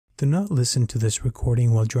Do not listen to this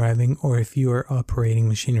recording while driving or if you are operating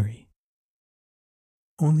machinery.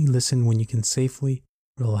 Only listen when you can safely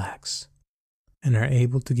relax and are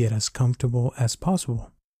able to get as comfortable as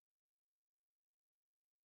possible.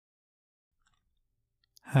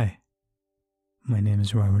 Hi, my name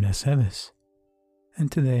is Robert S. Eves,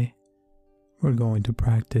 and today we're going to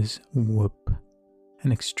practice Whoop,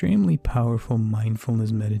 an extremely powerful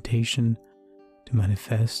mindfulness meditation to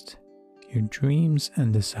manifest your dreams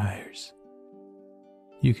and desires.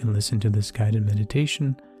 You can listen to this guided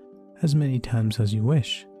meditation as many times as you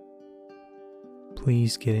wish.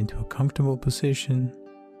 Please get into a comfortable position,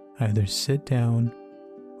 either sit down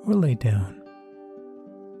or lay down.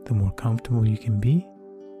 The more comfortable you can be,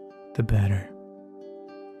 the better.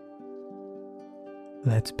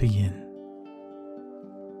 Let's begin.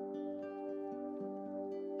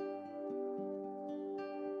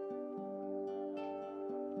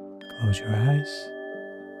 Close your eyes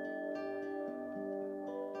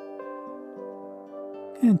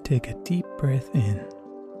and take a deep breath in.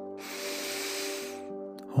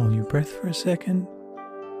 Hold your breath for a second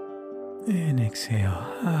and exhale.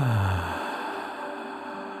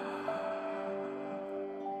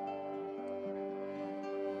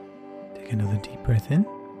 Take another deep breath in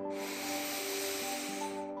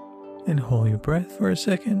and hold your breath for a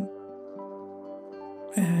second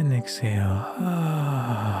and exhale.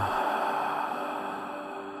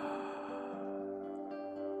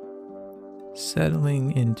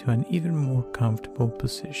 Settling into an even more comfortable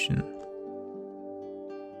position.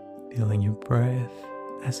 Feeling your breath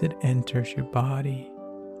as it enters your body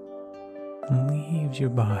and leaves your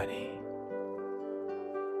body.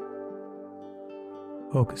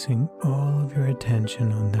 Focusing all of your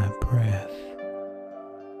attention on that breath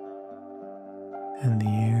and the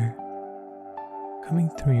air coming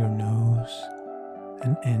through your nose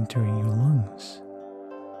and entering your lungs.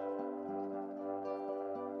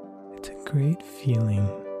 It's a great feeling.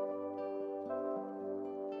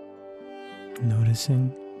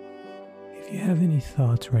 Noticing if you have any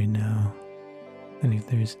thoughts right now, and if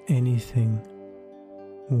there's anything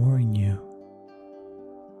worrying you,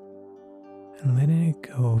 and letting it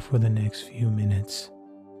go for the next few minutes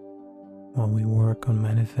while we work on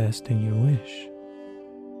manifesting your wish.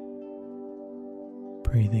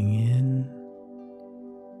 Breathing in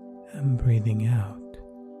and breathing out.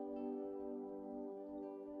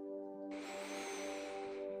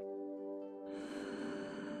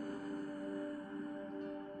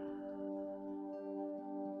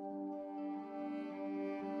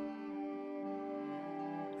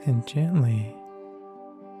 And gently,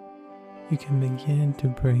 you can begin to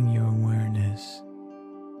bring your awareness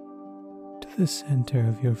to the center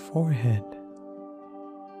of your forehead.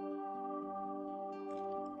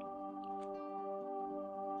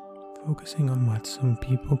 Focusing on what some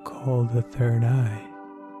people call the third eye.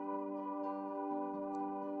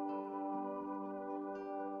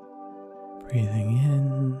 Breathing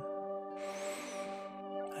in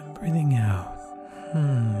and breathing out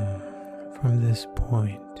from this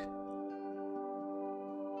point.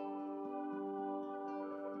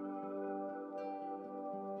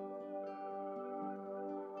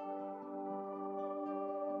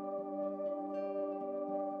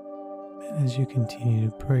 And as you continue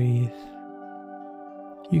to breathe,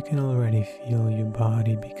 you can already feel your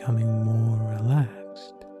body becoming more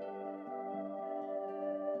relaxed.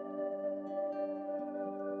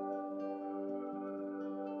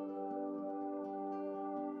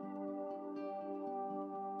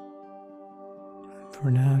 For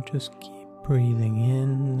now, just keep breathing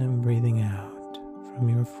in and breathing out from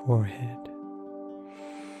your forehead.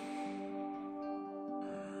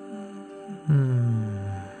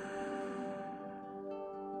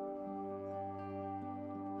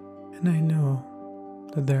 And I know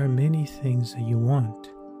that there are many things that you want,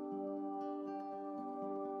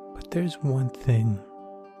 but there's one thing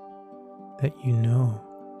that you know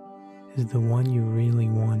is the one you really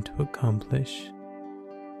want to accomplish.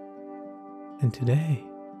 And today,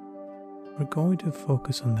 we're going to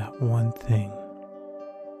focus on that one thing.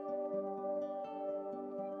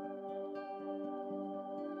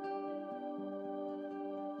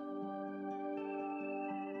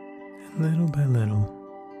 And little by little,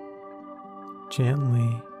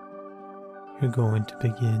 gently, you're going to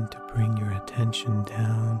begin to bring your attention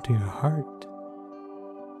down to your heart,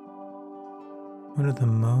 one of the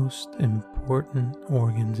most important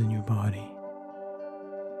organs in your body.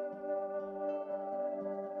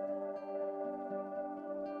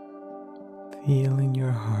 Feeling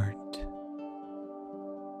your heart.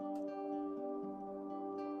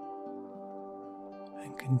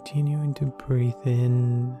 And continuing to breathe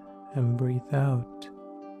in and breathe out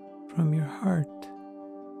from your heart.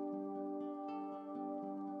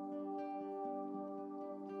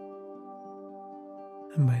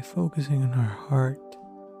 And by focusing on our heart,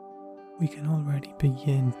 we can already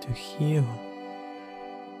begin to heal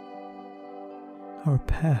our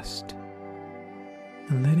past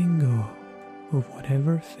and letting go of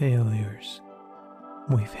whatever failures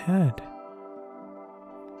we've had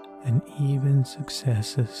and even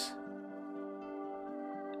successes.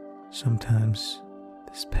 Sometimes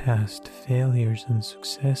these past failures and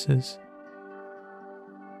successes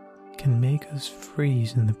can make us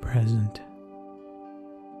freeze in the present.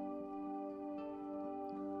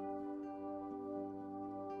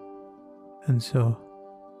 And so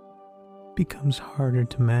it becomes harder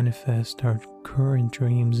to manifest our current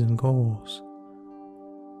dreams and goals.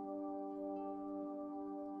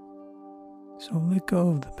 So let go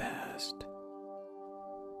of the past.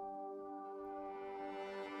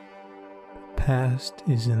 The past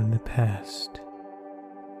is in the past.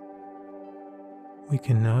 We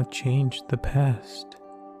cannot change the past.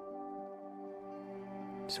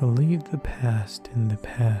 So leave the past in the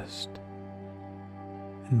past.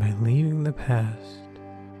 And by leaving the past,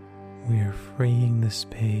 we are freeing the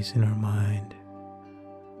space in our mind.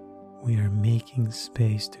 We are making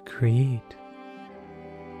space to create.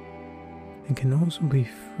 And can also be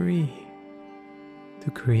free to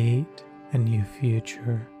create a new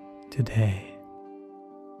future today.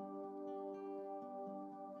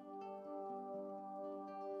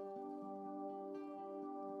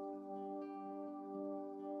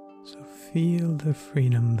 So feel the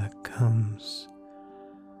freedom that comes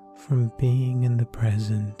from being in the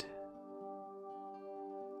present,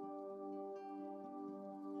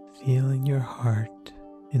 feeling your heart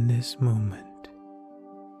in this moment,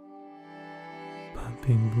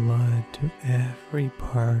 pumping blood to every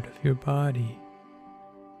part of your body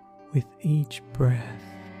with each breath.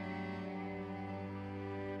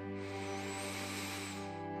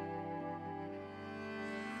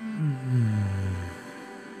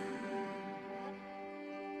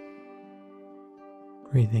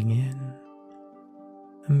 Breathing in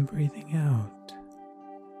and breathing out.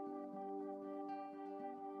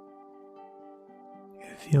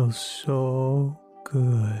 It feels so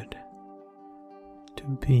good to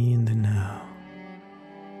be in the now.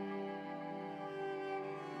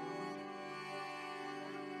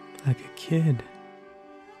 Like a kid,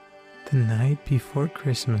 the night before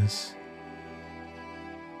Christmas,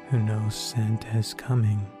 who knows Santa is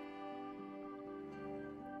coming.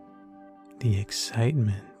 The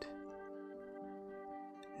excitement,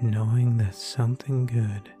 knowing that something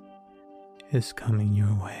good is coming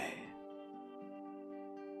your way.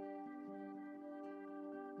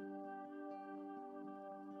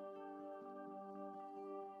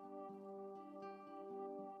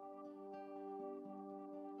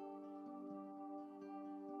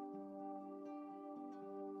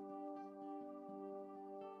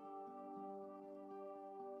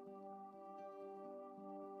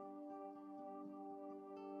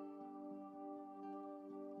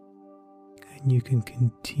 And you can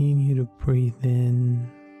continue to breathe in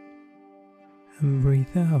and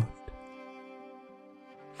breathe out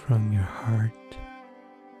from your heart.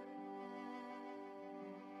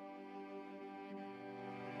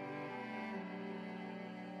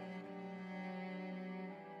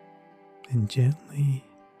 And gently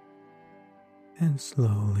and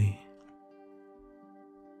slowly,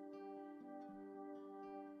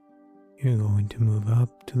 you're going to move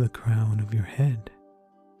up to the crown of your head.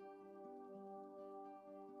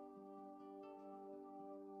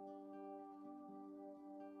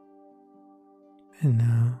 And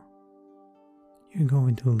now, you're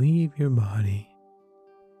going to leave your body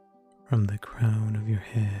from the crown of your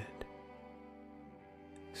head,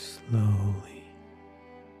 slowly,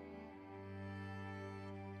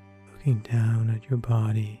 looking down at your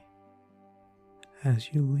body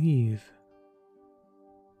as you leave,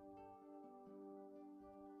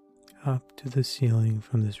 up to the ceiling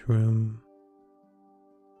from this room,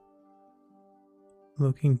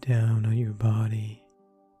 looking down at your body,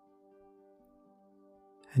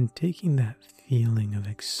 and taking that feeling of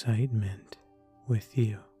excitement with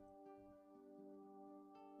you.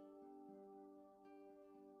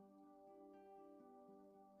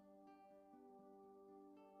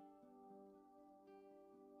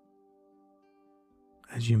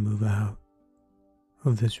 As you move out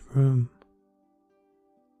of this room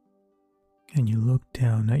and you look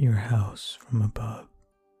down at your house from above,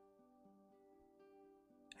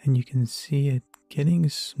 and you can see it getting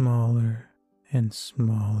smaller and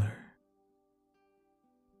smaller,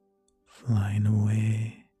 flying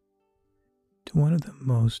away to one of the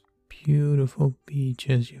most beautiful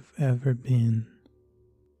beaches you've ever been.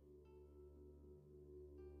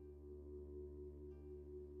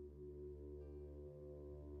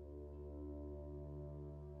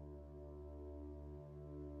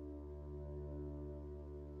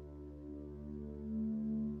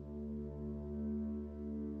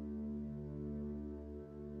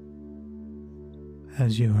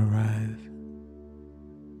 As you arrive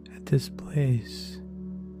at this place,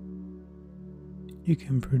 you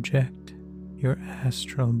can project your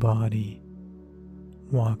astral body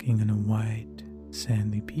walking on a white,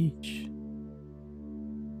 sandy beach,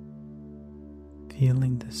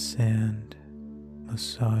 feeling the sand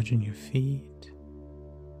massaging your feet,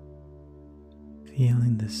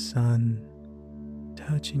 feeling the sun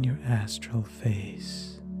touching your astral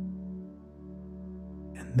face,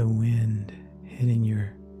 and the wind hitting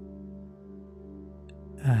your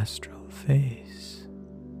astral face.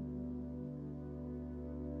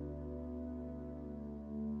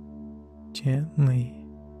 Gently,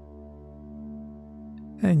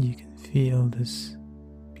 and you can feel this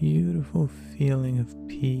beautiful feeling of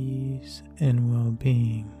peace and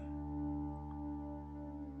well-being.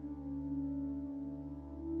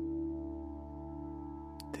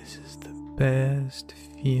 This is the best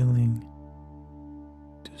feeling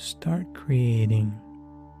to start creating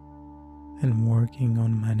and working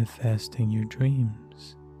on manifesting your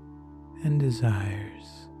dreams and desires.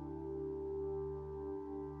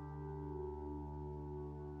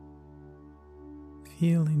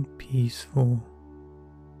 Feeling peaceful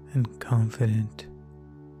and confident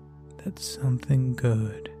that something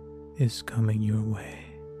good is coming your way.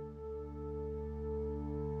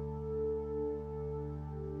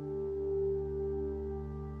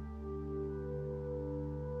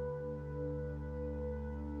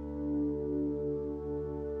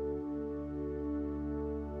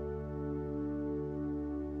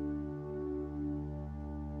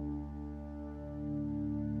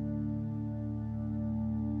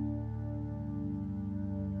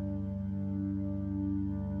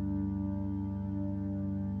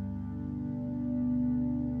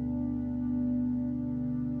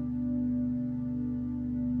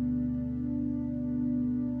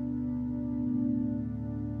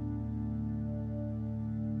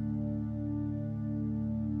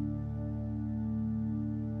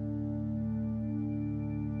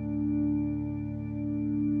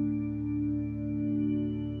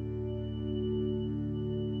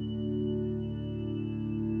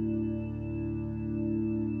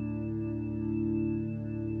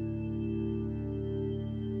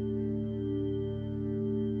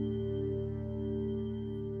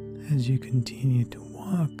 As you continue to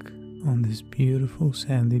walk on this beautiful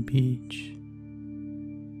sandy beach,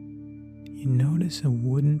 you notice a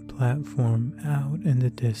wooden platform out in the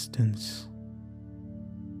distance.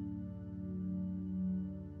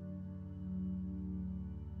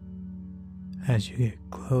 As you get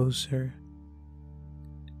closer,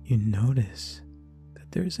 you notice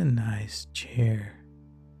that there's a nice chair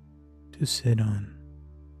to sit on.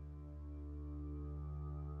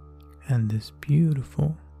 And this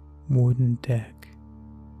beautiful wooden deck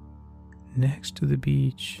next to the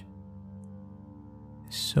beach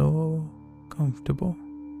is so comfortable.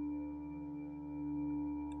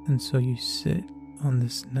 And so you sit on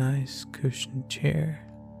this nice cushioned chair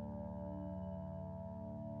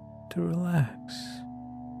to relax.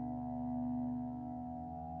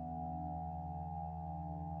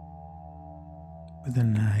 With a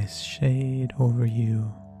nice shade over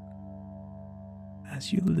you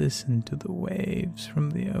as you listen to the waves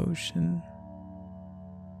from the ocean.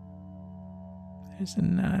 There's a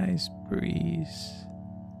nice breeze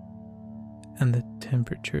and the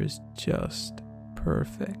temperature is just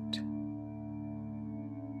perfect.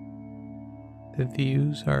 The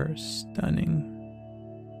views are stunning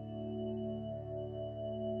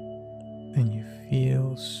and you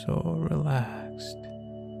feel so relaxed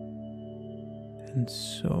and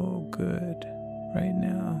so good right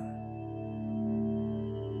now.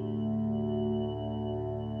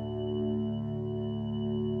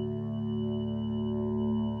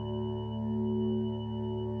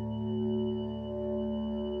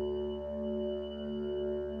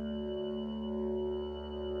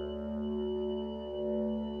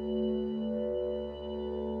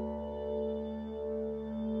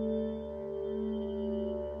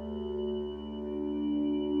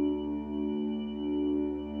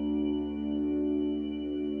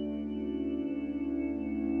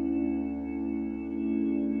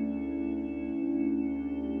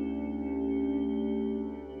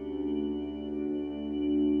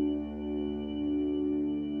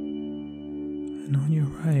 And on your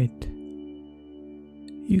right,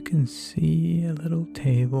 you can see a little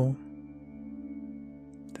table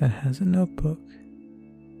that has a notebook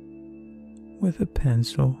with a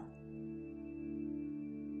pencil,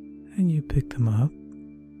 and you pick them up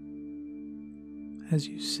as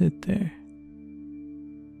you sit there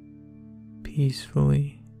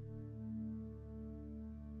peacefully.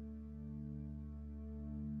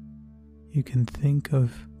 You can think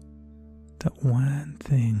of that one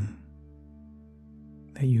thing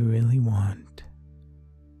that you really want.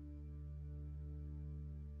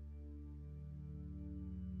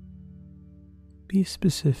 Be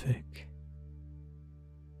specific.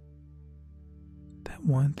 That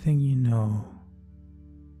one thing you know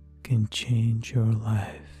can change your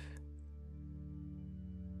life.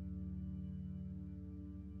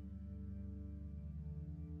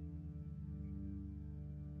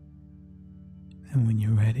 And when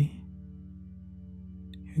you're ready,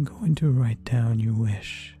 you're going to write down your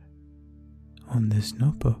wish on this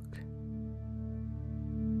notebook.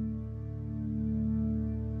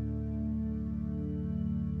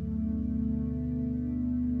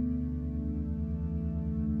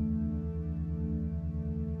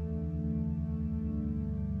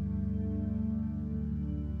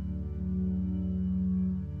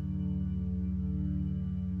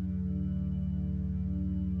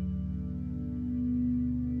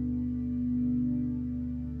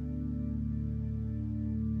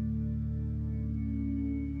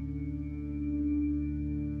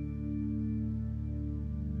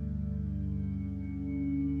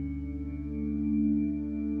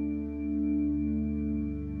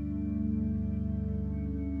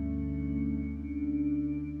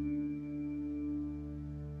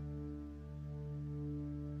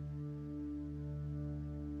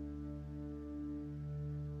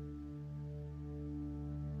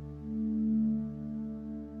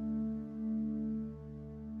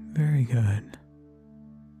 Very good.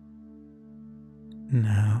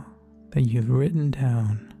 Now that you've written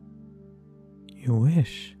down your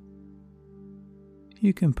wish,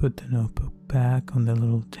 you can put the notebook back on the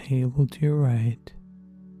little table to your right,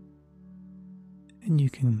 and you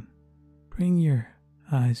can bring your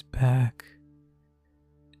eyes back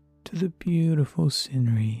to the beautiful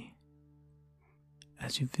scenery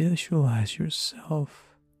as you visualize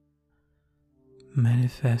yourself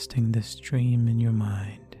manifesting this dream in your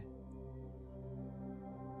mind.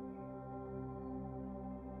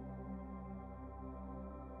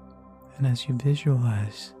 And as you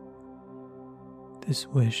visualize this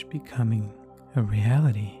wish becoming a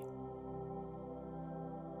reality,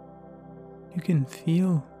 you can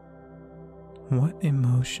feel what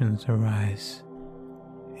emotions arise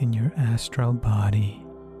in your astral body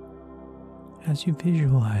as you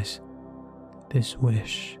visualize this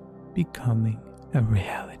wish becoming a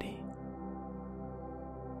reality.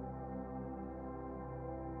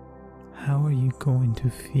 How are you going to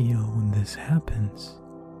feel when this happens?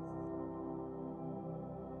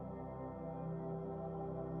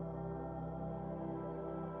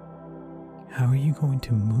 How are you going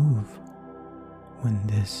to move when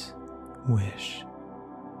this wish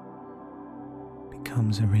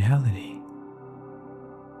becomes a reality?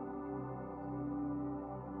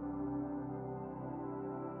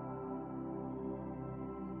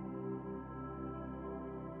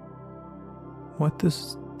 What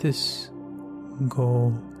does this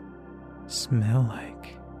goal smell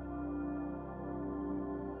like?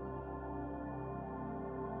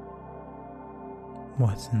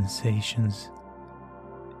 What sensations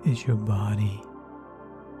is your body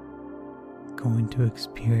going to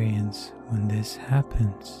experience when this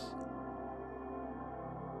happens?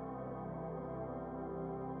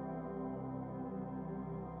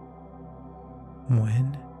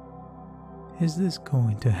 When is this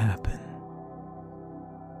going to happen?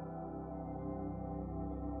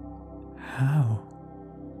 How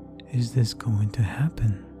is this going to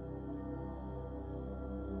happen?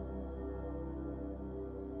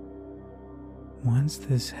 Once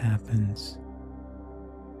this happens,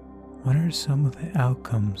 what are some of the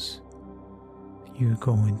outcomes you're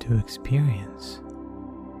going to experience?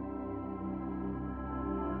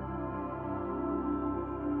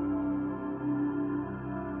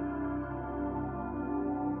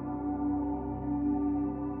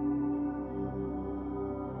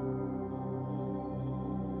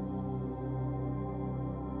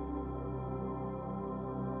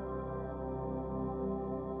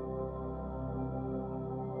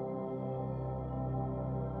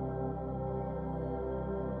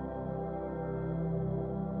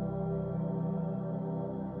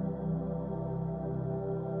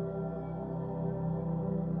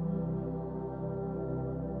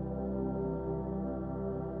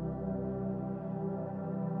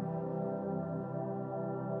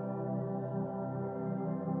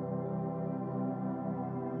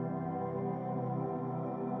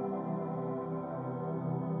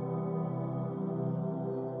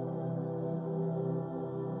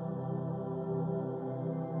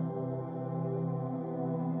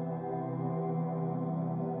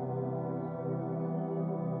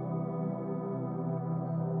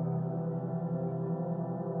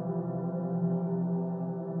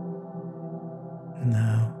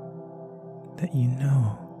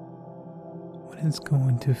 know what it's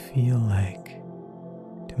going to feel like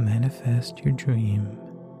to manifest your dream.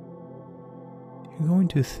 You're going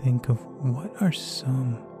to think of what are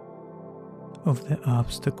some of the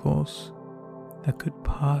obstacles that could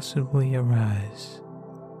possibly arise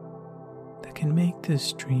that can make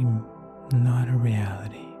this dream not a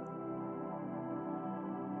reality.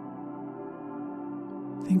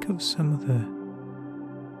 Think of some of the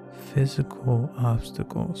physical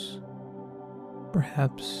obstacles,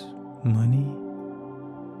 perhaps money,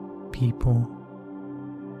 people,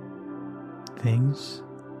 things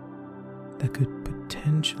that could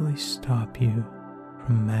potentially stop you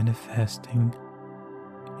from manifesting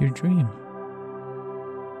your dream.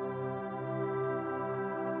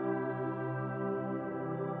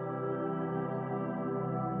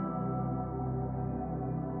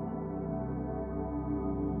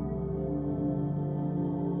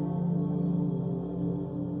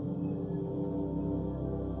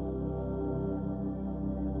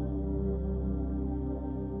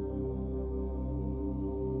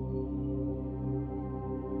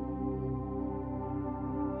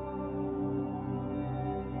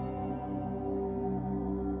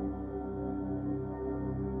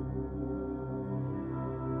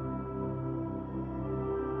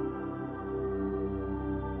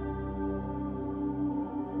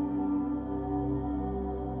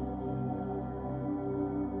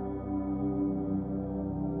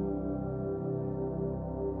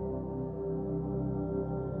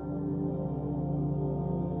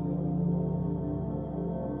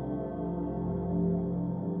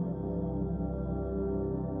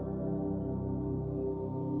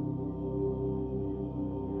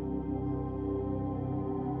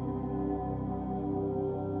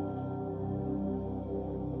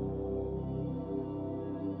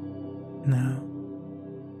 Now,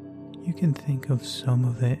 you can think of some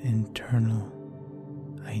of the internal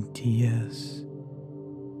ideas,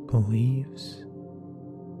 beliefs,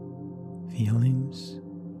 feelings,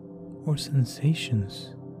 or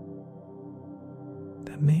sensations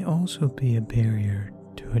that may also be a barrier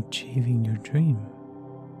to achieving your dream.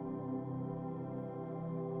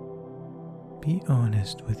 Be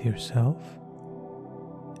honest with yourself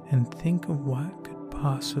and think of what could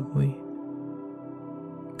possibly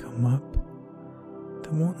come up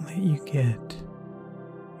that won't let you get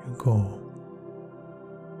your goal.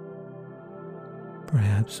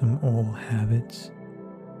 Perhaps some old habits,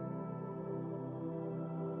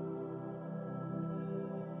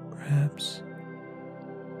 perhaps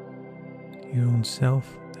your own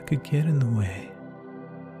self that could get in the way.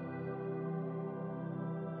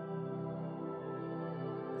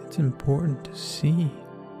 It's important to see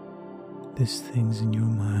these things in your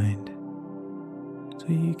mind so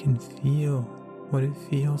you can feel what it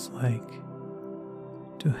feels like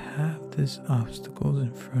to have these obstacles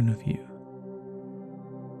in front of you,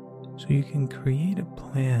 so you can create a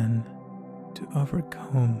plan to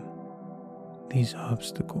overcome these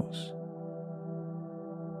obstacles.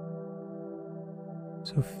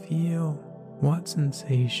 So feel what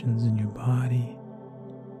sensations in your body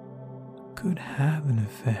could have an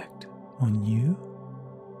effect on you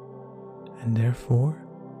and therefore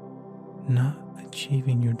not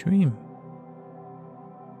achieving your dream.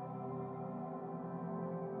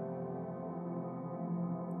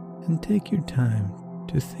 And take your time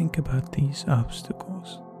to think about these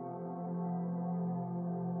obstacles,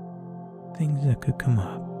 things that could come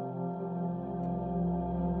up.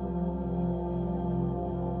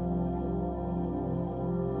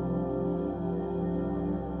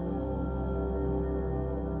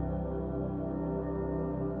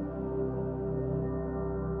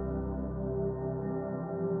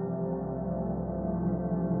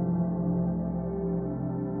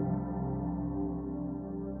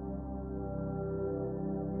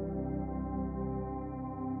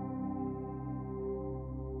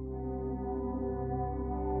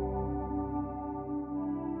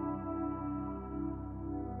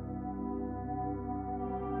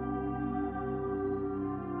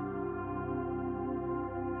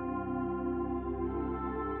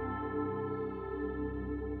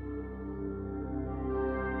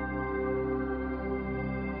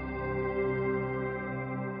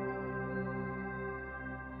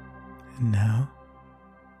 And now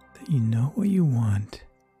that you know what you want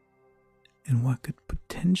and what could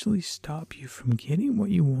potentially stop you from getting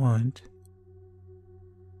what you want,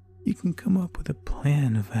 you can come up with a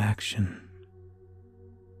plan of action.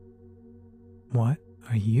 What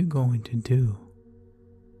are you going to do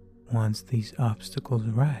once these obstacles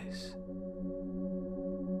arise?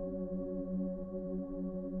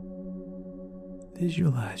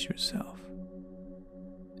 Visualize yourself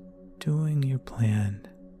doing your plan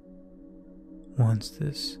once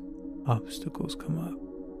these obstacles come up.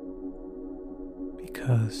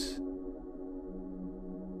 Because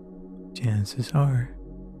chances are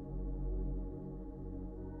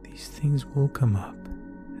these things will come up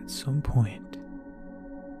at some point.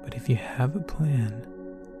 But if you have a plan,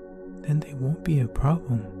 then they won't be a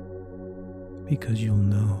problem, because you'll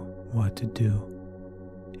know what to do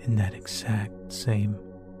in that exact same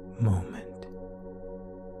moment.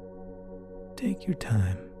 Take your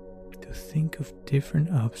time to think of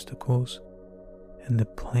different obstacles and the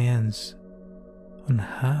plans on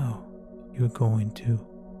how you're going to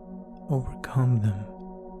overcome them,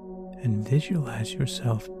 and visualize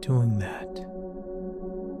yourself doing that.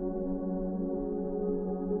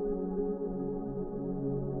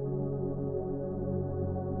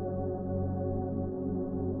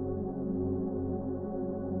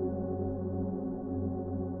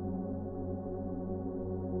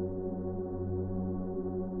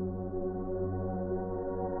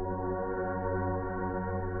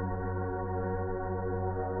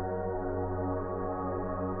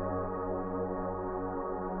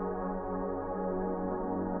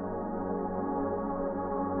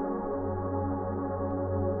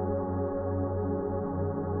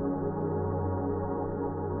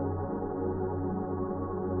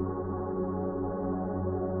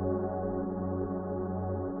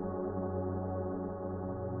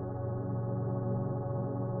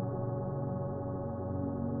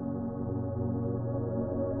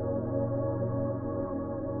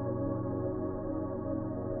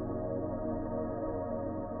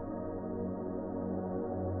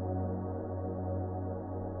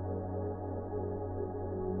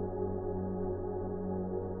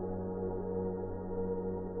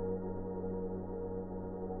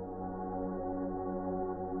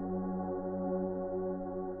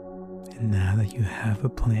 And now that you have a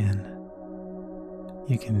plan,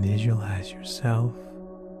 you can visualize yourself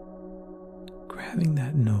grabbing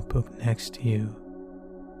that notebook next to you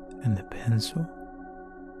and the pencil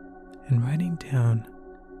and writing down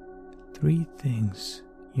 3 things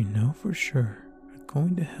you know for sure are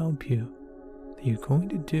going to help you, that you're going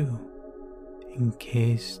to do in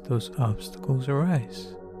case those obstacles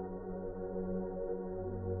arise.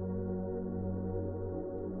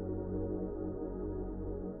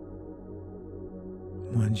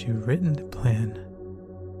 Once you've written the plan,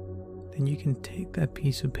 then you can take that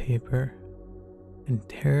piece of paper and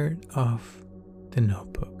tear it off the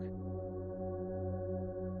notebook.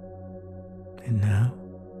 And now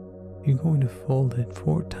you're going to fold it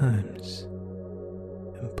 4 times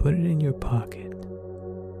and put it in your pocket.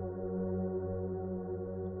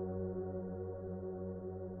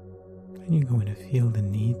 And you're going to feel the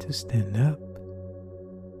need to stand up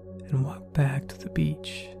and walk back to the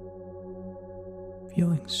beach,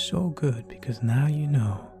 feeling so good because now you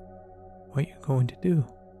know what you're going to do.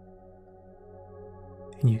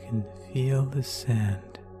 And you can feel the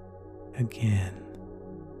sand again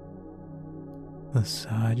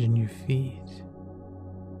massaging your feet.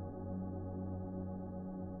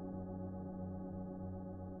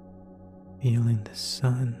 Feeling the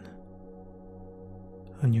sun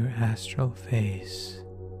on your astral face.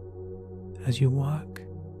 As you walk,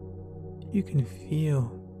 you can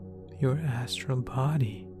feel your astral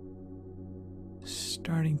body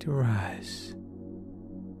starting to rise,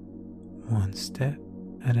 one step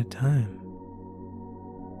at a time,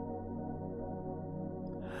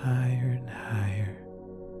 higher and higher,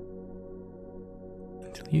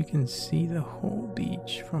 until you can see the whole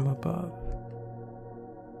beach from above.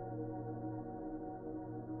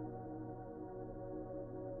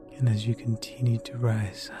 And as you continue to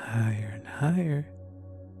rise higher and higher,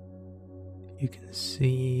 you can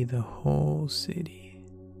see the whole city,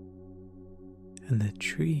 and the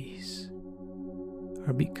trees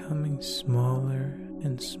are becoming smaller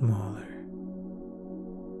and smaller.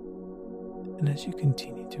 And as you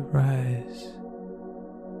continue to rise,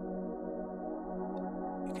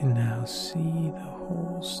 you can now see the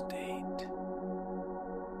whole state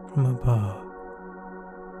from above.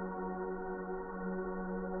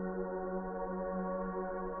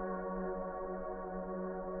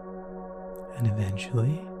 And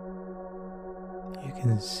eventually, you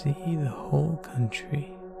can see the whole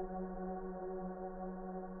country.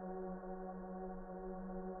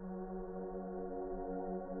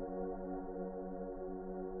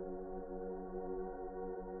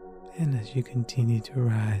 And as you continue to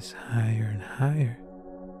rise higher and higher,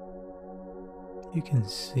 you can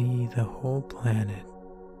see the whole planet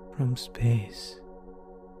from space.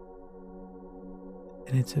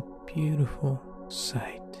 And it's a beautiful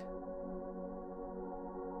sight.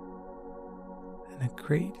 and a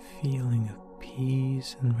great feeling of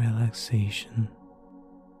peace and relaxation.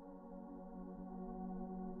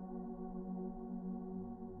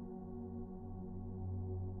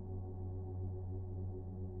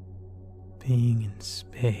 Being in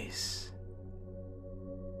space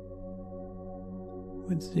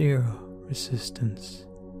with zero resistance,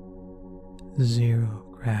 zero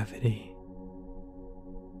gravity.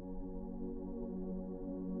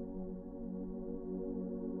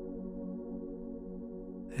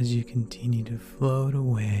 As you continue to float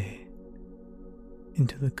away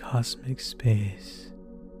into the cosmic space,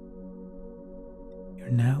 you're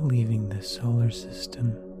now leaving the solar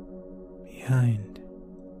system behind,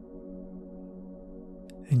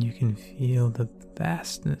 and you can feel the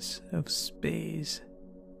vastness of space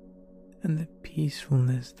and the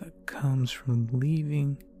peacefulness that comes from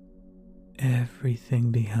leaving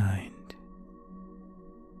everything behind.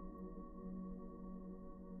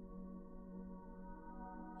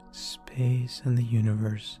 Space and the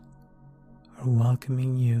universe are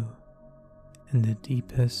welcoming you in the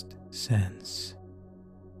deepest sense.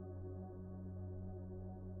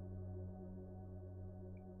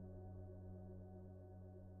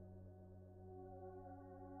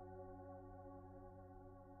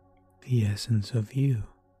 The essence of you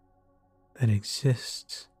that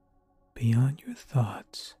exists beyond your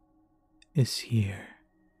thoughts is here.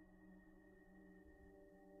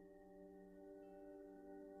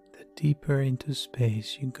 The deeper into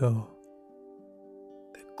space you go,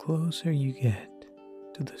 the closer you get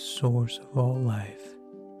to the source of all life.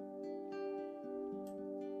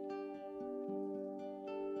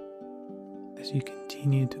 As you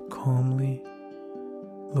continue to calmly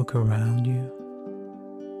look around you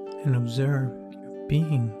and observe your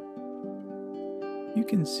being, you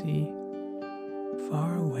can see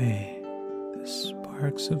far away the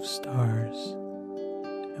sparks of stars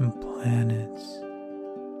and planets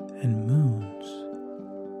and moons.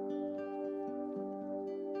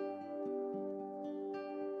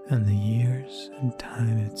 And the years and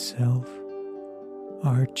time itself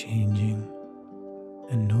are changing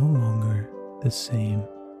and no longer the same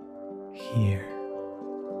here.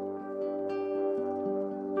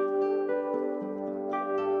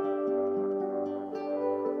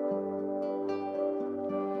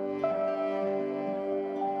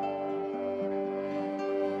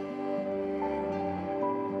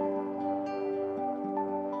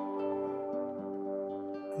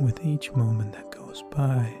 With each moment that goes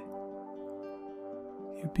by,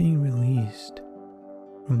 you're being released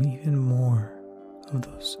from even more of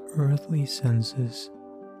those earthly senses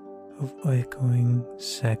of echoing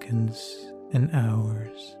seconds and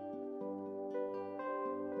hours,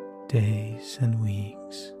 days and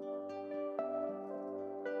weeks.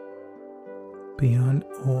 Beyond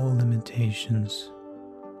all limitations,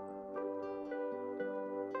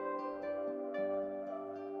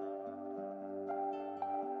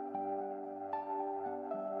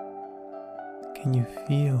 can you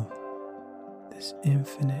feel this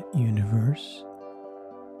infinite universe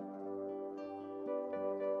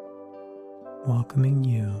welcoming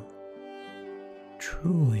you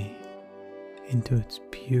truly into its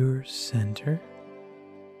pure center?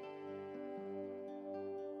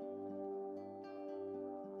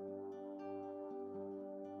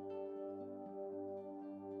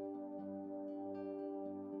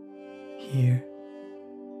 Here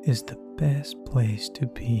is the best place to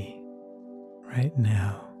be right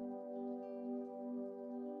now,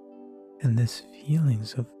 and these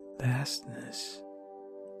feelings of vastness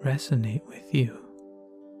resonate with you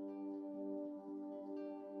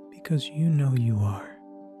because you know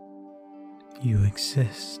you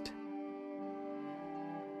exist.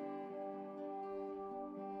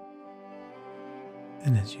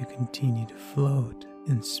 And as you continue to float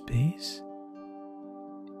in space,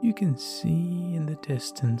 you can see in the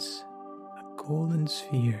distance a golden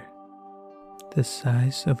sphere the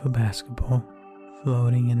size of a basketball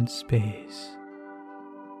floating in space.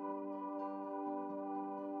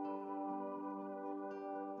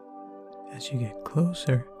 As you get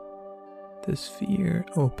closer, the sphere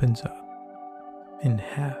opens up in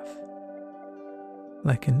half,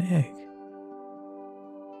 like an egg,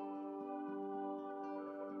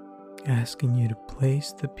 asking you to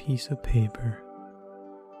place the piece of paper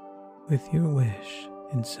with your wish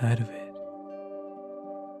inside of it.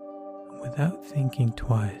 Without thinking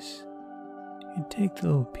twice, you take the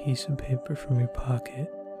little piece of paper from your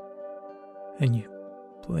pocket and you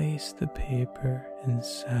place the paper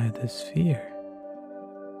inside the sphere.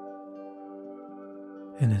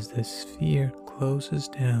 And as the sphere closes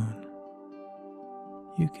down,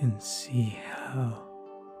 you can see how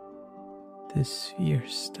this sphere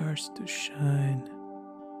starts to shine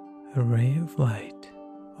a ray of light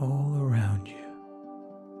all around you.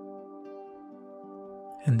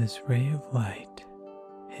 And this ray of light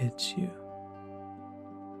hits you.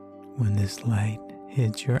 When this light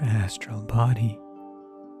hits your astral body,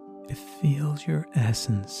 it fills your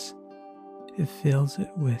essence. It fills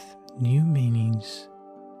it with new meanings,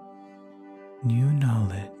 new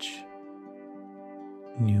knowledge,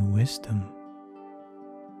 new wisdom,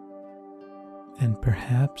 and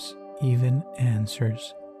perhaps even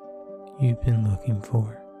answers you've been looking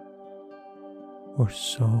for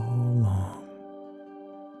so long.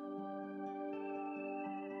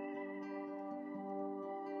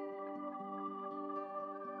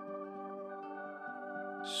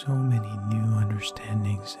 So many new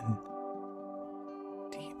understandings and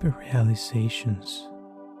deeper realizations.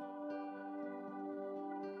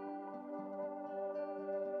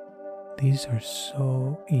 These are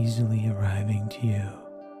so easily arriving to you,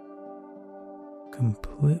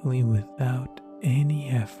 completely without any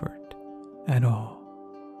effort at all.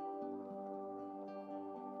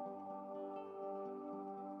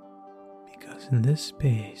 Because in this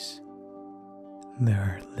space, there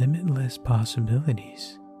are limitless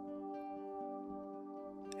possibilities,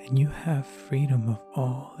 and you have freedom of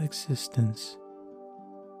all existence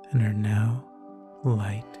and are now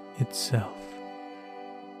light itself.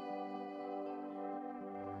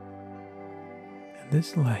 And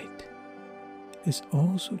this light is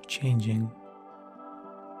also changing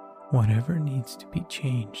whatever needs to be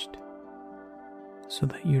changed so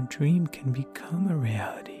that your dream can become a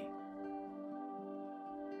reality.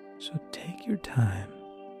 So take your time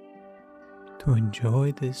to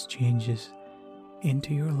enjoy these changes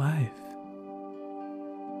into your life.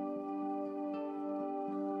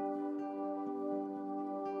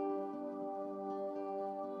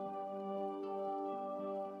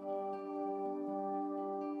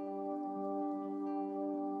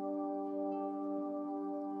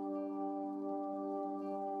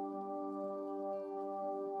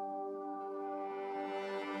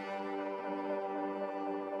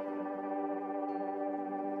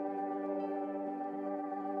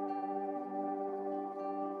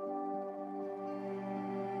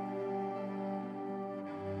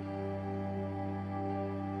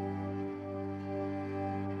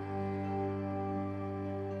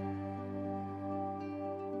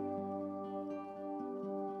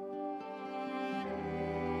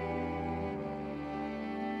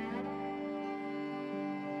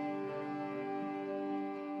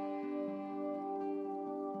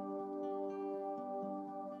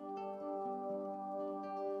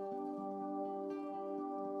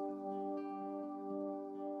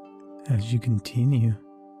 As you continue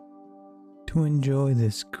to enjoy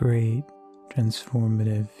this great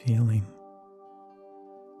transformative feeling,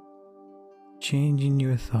 changing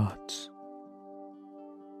your thoughts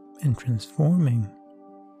and transforming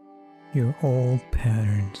your old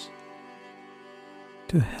patterns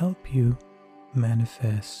to help you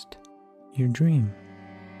manifest your dream.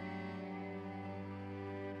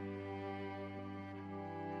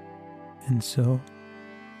 And so,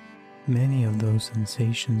 many of those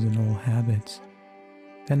sensations and old habits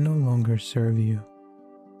that no longer serve you,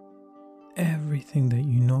 everything that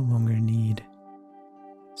you no longer need,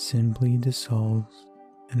 simply dissolves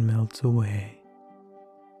and melts away,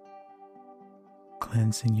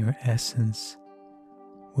 cleansing your essence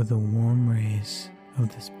with the warm rays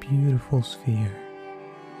of this beautiful sphere.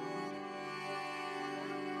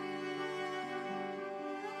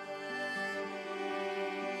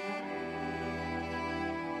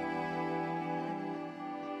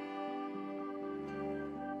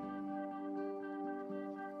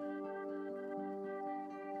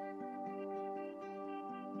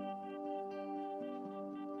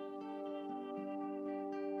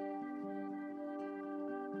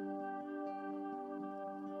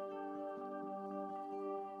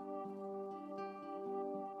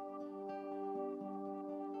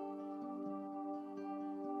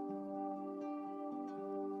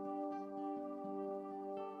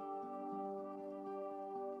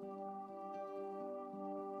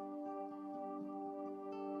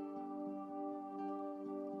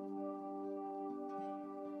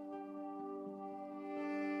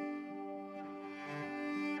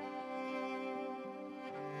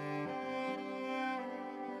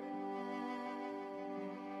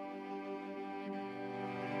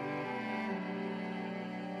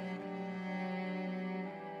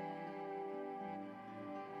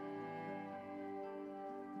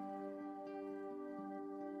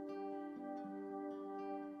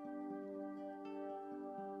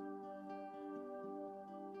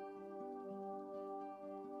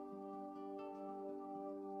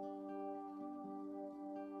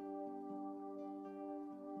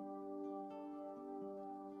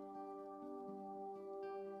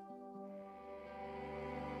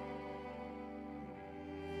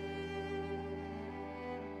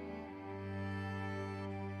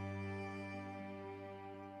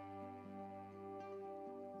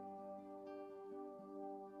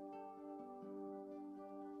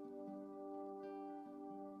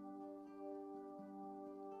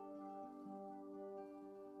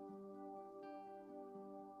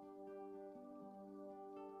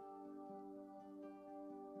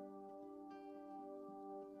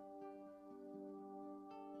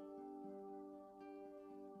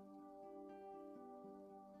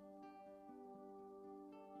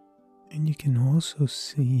 And you can also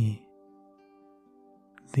see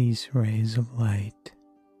these rays of light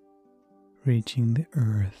reaching the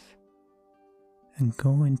earth and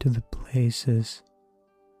go into the places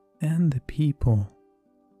and the people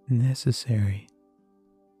necessary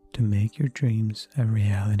to make your dreams a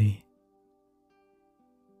reality.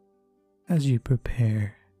 As you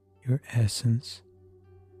prepare your essence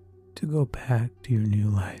to go back to your new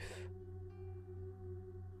life.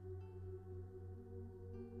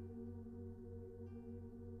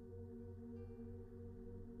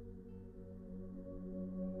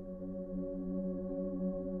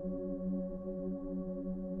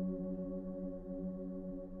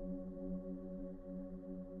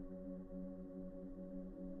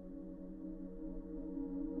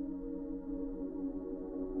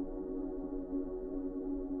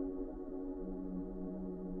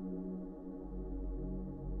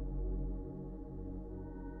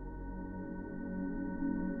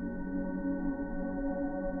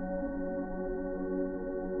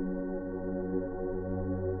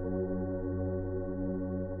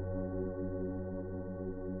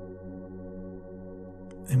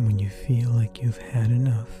 And when you feel like you've had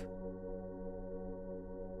enough,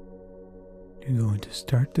 you're going to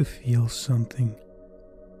start to feel something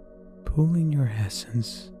pulling your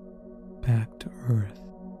essence back to earth,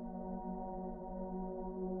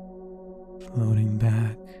 floating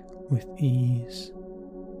back with ease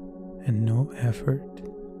and no effort,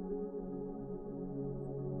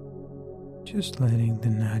 just letting the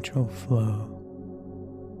natural flow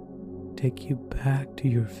take you back to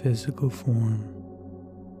your physical form.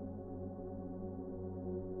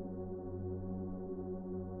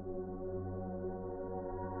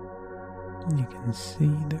 You can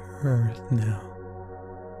see the earth now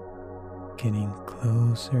getting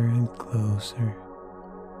closer and closer,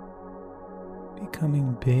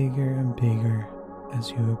 becoming bigger and bigger as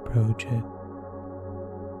you approach it,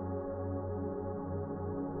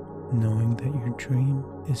 knowing that your dream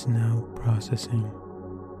is now processing,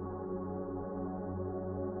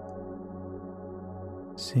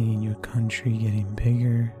 seeing your country getting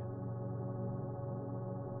bigger,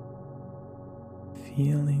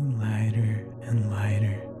 feeling lighter and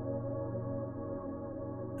lighter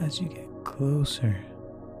as you get closer.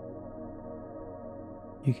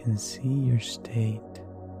 You can see your state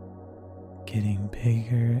getting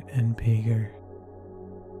bigger and bigger,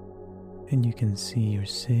 and you can see your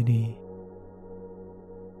city.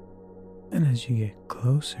 And as you get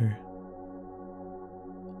closer,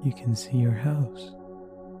 you can see your house.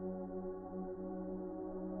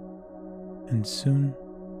 And soon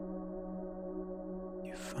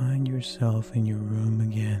you find yourself in your room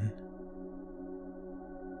again,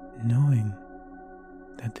 knowing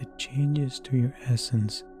that the changes to your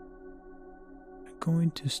essence are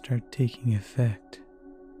going to start taking effect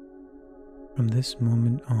from this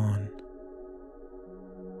moment on,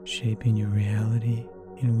 shaping your reality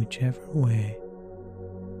in whichever way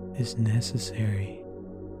is necessary.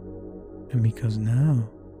 And because now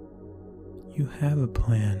you have a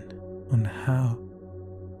plan on how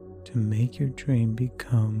to make your dream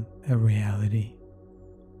become a reality,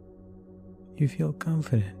 you feel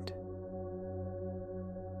confident.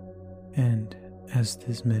 And as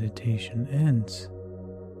this meditation ends,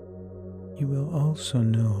 you will also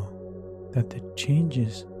know that the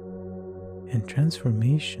changes and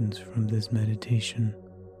transformations from this meditation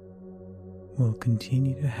will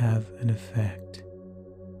continue to have an effect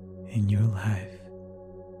in your life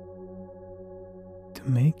to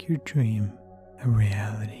make your dream a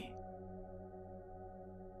reality,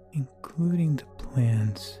 including the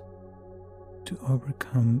plans to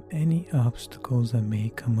overcome any obstacles that may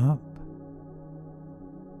come up.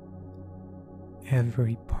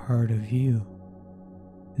 Every part of you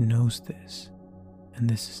knows this, and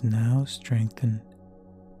this is now strengthened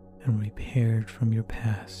and repaired from your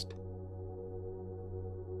past.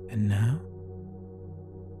 And now,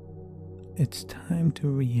 it's time to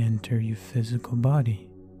re-enter your physical body,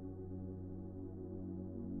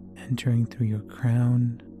 entering through your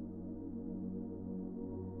crown,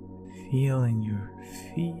 feeling your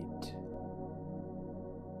feet,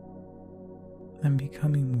 and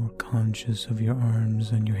becoming more conscious of your arms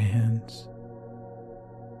and your hands,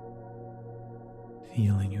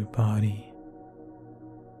 feeling your body,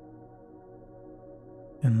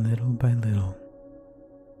 and little by little,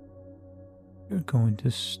 you're going to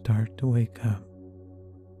start to wake up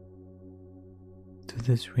to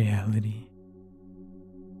this reality.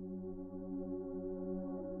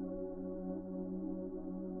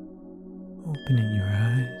 Opening your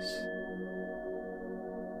eyes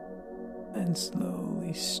and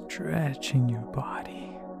slowly stretching your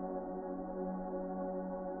body,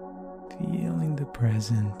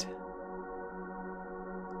 present,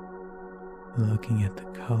 looking at the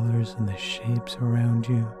colors and the shapes around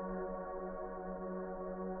you.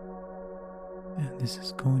 And this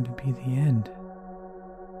is going to be the end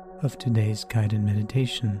of today's guided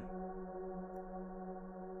meditation.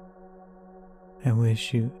 I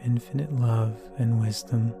wish you infinite love and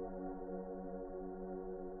wisdom.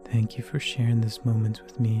 Thank you for sharing this moment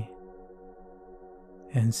with me,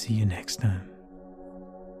 and see you next time.